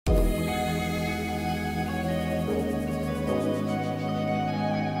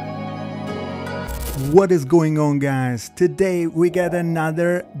What is going on, guys? Today we got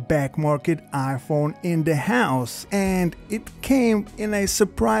another BackMarket iPhone in the house, and it came in a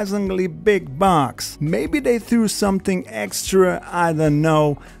surprisingly big box. Maybe they threw something extra, I don't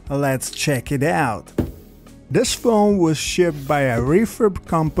know. Let's check it out. This phone was shipped by a refurb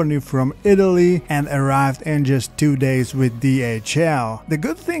company from Italy and arrived in just 2 days with DHL. The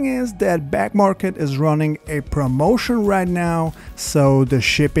good thing is that BackMarket is running a promotion right now, so the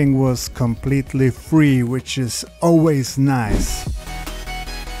shipping was completely free, which is always nice.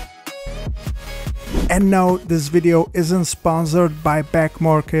 And no, this video isn't sponsored by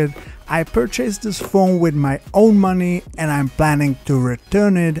BackMarket. I purchased this phone with my own money and I'm planning to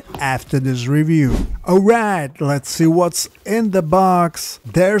return it after this review. Alright, let's see what's in the box.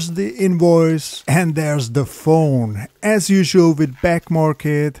 There's the invoice and there's the phone. As usual with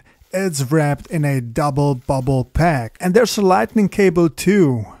BackMarket, it's wrapped in a double bubble pack. And there's a lightning cable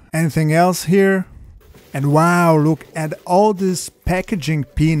too. Anything else here? And wow, look at all these packaging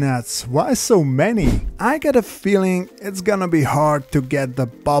peanuts. Why so many? I got a feeling it's gonna be hard to get the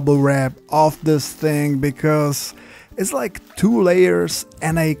bubble wrap off this thing because it's like 2 layers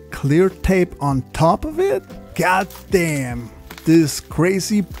and a clear tape on top of it. God damn, this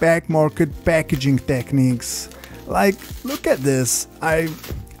crazy BackMarket packaging techniques. Like, look at this. I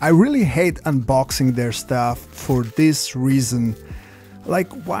really hate unboxing their stuff for this reason.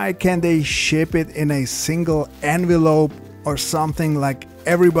 Like, why can't they ship it in a single envelope or something like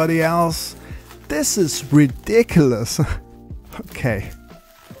everybody else? This is ridiculous. Okay.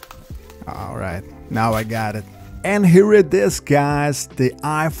 Alright, now I got it. And here it is, guys, the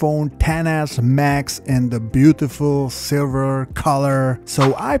iPhone XS Max in the beautiful silver color.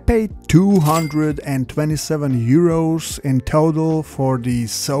 So I paid 227 euros in total for the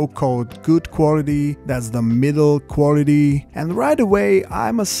so-called good quality. That's the middle quality. And right away,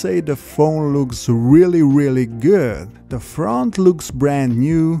 I must say the phone looks really good. The front looks brand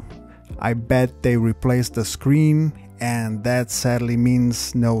new. I bet they replaced the screen, and that sadly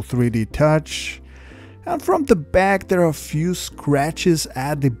means no 3D touch. And from the back there are a few scratches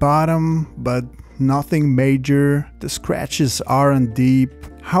at the bottom, but nothing major. The scratches aren't deep.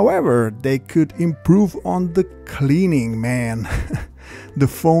 However, they could improve on the cleaning, man. The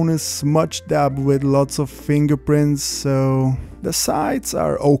phone is smudged up with lots of fingerprints, so the sides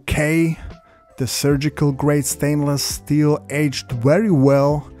are okay. The surgical grade stainless steel aged very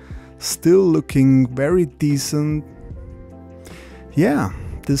well, still looking very decent. Yeah.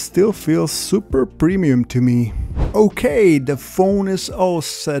 This still feels super premium to me. Okay, the phone is all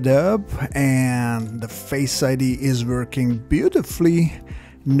set up and the Face ID is working beautifully.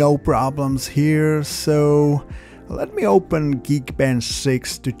 No problems here, so let me open Geekbench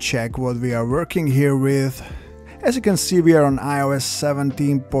 6 to check what we are working here with. As you can see, we are on iOS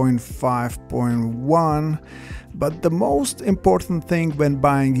 17.5.1, but the most important thing when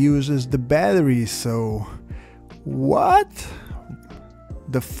buying used is the battery, so what?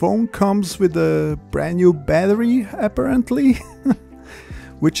 The phone comes with a brand new battery, apparently.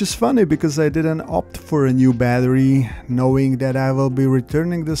 Which is funny because I didn't opt for a new battery. Knowing that I will be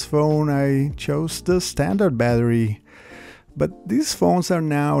returning this phone, I chose the standard battery. But these phones are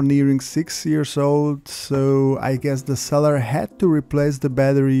now nearing 6 years old, so I guess the seller had to replace the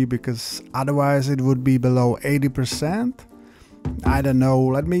battery because otherwise it would be below 80%. I don't know,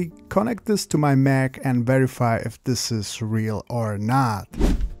 let me connect this to my Mac and verify if this is real or not.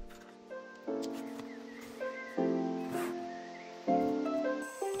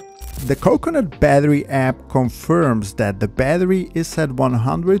 The Coconut Battery app confirms that the battery is at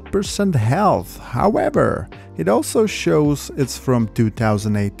 100% health. However, it also shows it's from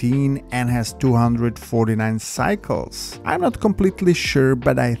 2018 and has 249 cycles. I'm not completely sure,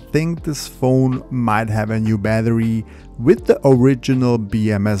 but I think this phone might have a new battery with the original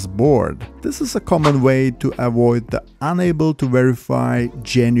BMS board. This is a common way to avoid the unable to verify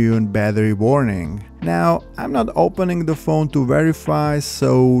genuine battery warning. Now, I'm not opening the phone to verify,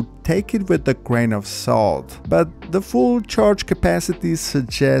 so take it with a grain of salt. But the full charge capacity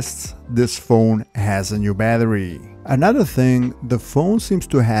suggests this phone has a new battery. Another thing, the phone seems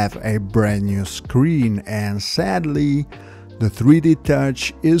to have a brand new screen, and sadly, the 3D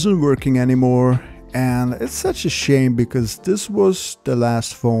touch isn't working anymore. And it's such a shame because this was the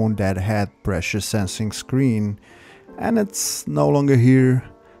last phone that had pressure sensing screen, and it's no longer here.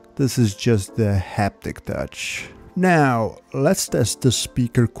 This is just the haptic touch. Now let's test the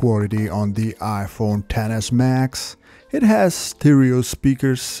speaker quality on the iPhone XS Max. It has stereo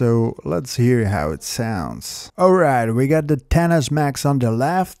speakers, so let's hear how it sounds. Alright, we got the XS Max on the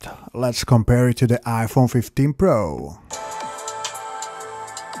left. Let's compare it to the iPhone 15 Pro.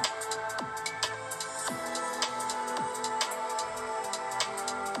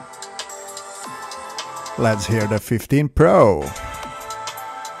 Let's hear the 15 Pro.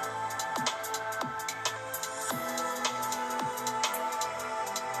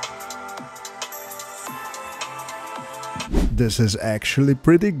 This is actually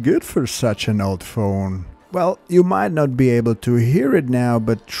pretty good for such an old phone. Well, you might not be able to hear it now,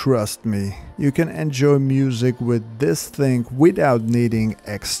 but trust me, you can enjoy music with this thing without needing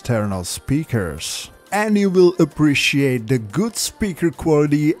external speakers. And you will appreciate the good speaker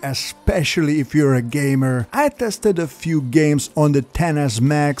quality, especially if you're a gamer. I tested a few games on the XS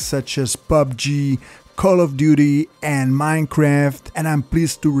Max such as PUBG, Call of Duty and Minecraft, and I'm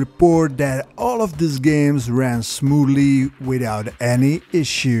pleased to report that all of these games ran smoothly without any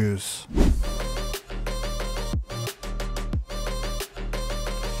issues.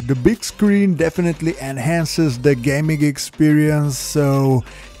 The big screen definitely enhances the gaming experience, so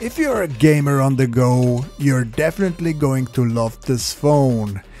if you're a gamer on the go, you're definitely going to love this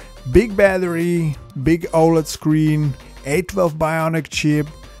phone. Big battery, big OLED screen, A12 Bionic chip.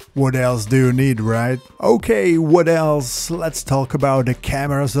 What else do you need, right? Okay, what else? Let's talk about the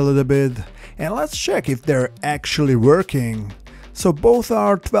cameras a little bit and let's check if they're actually working. So both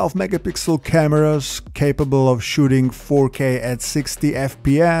are 12 megapixel cameras capable of shooting 4K at 60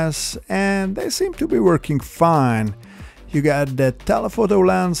 FPS and they seem to be working fine. You got the telephoto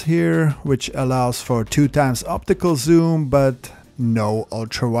lens here, which allows for 2x optical zoom but no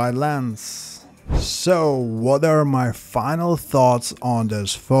ultra-wide lens. So what are my final thoughts on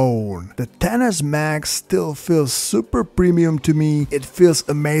this phone? The XS Max still feels super premium to me. It feels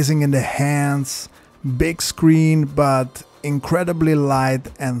amazing in the hands, big screen but incredibly light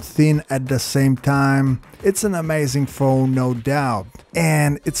and thin at the same time. It's an amazing phone, no doubt.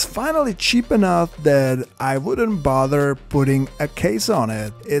 And it's finally cheap enough that I wouldn't bother putting a case on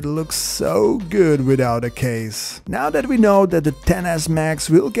it. It looks so good without a case. Now that we know that the XS Max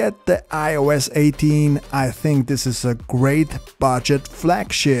will get the iOS 18, I think this is a great budget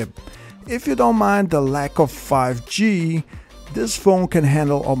flagship. If you don't mind the lack of 5G, this phone can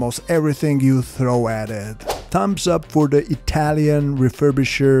handle almost everything you throw at it. Thumbs up for the Italian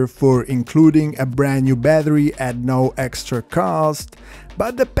Refurbisher for including a brand new battery at no extra cost,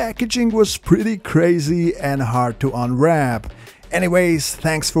 but the packaging was pretty crazy and hard to unwrap. Anyways,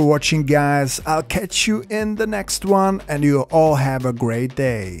 thanks for watching guys, I'll catch you in the next one and you all have a great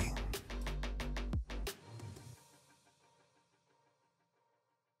day.